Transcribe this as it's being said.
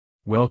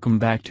Welcome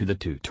back to the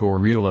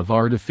tutorial of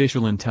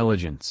artificial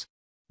intelligence.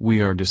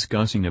 We are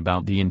discussing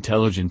about the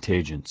intelligent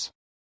agents.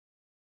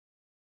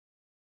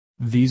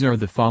 These are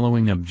the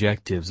following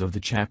objectives of the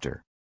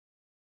chapter.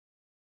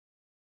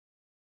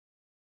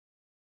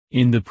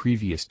 In the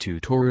previous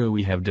tutorial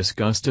we have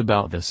discussed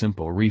about the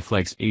simple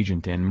reflex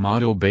agent and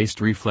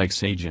model-based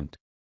reflex agent.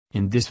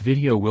 In this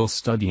video we'll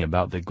study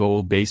about the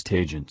goal-based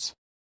agents.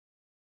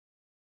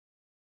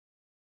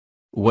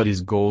 What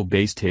is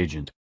goal-based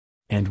agent?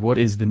 And what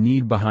is the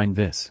need behind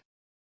this?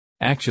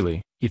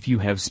 Actually, if you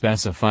have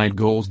specified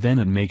goals, then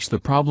it makes the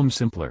problem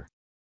simpler.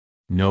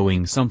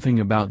 Knowing something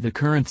about the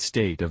current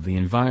state of the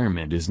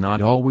environment is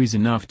not always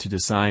enough to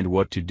decide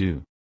what to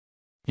do.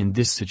 In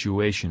this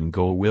situation,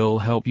 goal will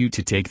help you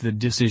to take the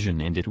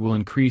decision and it will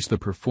increase the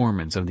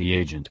performance of the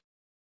agent.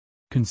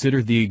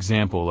 Consider the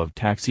example of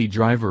taxi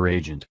driver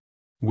agent.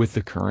 With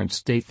the current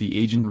state, the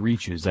agent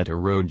reaches at a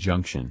road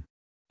junction.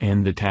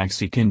 And the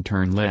taxi can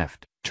turn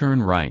left,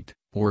 turn right,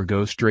 or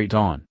go straight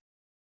on.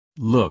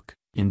 Look,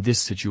 in this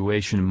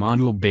situation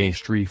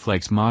model-based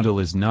reflex model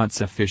is not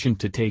sufficient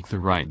to take the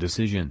right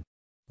decision.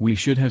 We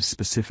should have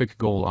specific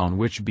goal on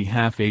which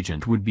behalf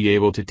agent would be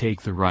able to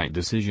take the right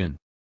decision.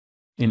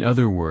 In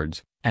other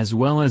words, as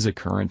well as a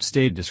current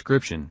state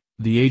description,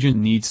 the agent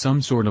needs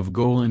some sort of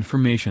goal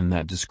information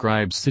that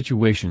describes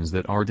situations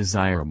that are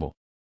desirable.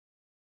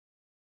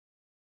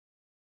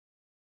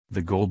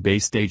 The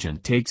goal-based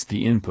agent takes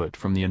the input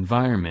from the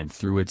environment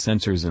through its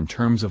sensors in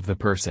terms of the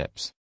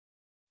percepts.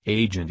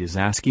 Agent is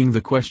asking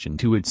the question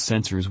to its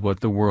sensors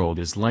what the world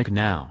is like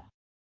now.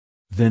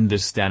 Then the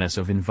status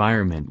of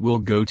environment will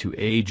go to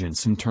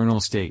agent's internal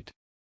state.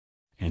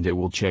 And it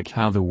will check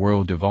how the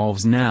world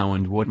evolves now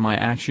and what my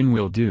action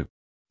will do.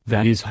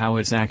 That is how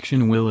its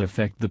action will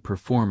affect the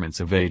performance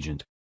of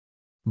agent.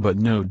 But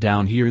note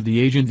down here the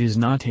agent is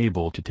not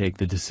able to take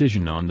the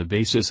decision on the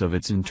basis of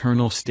its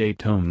internal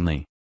state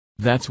only.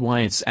 That's why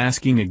it's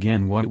asking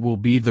again what will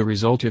be the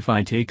result if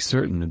I take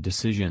certain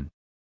decision.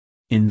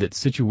 In that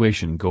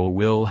situation goal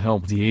will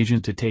help the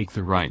agent to take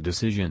the right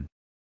decision.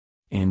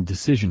 And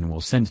decision will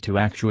send to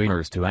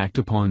actuators to act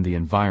upon the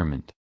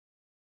environment.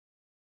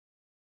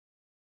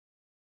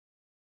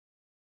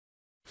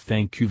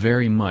 Thank you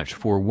very much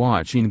for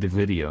watching the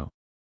video.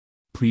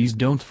 Please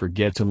don't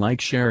forget to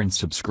like, share and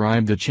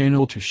subscribe the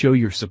channel to show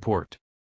your support.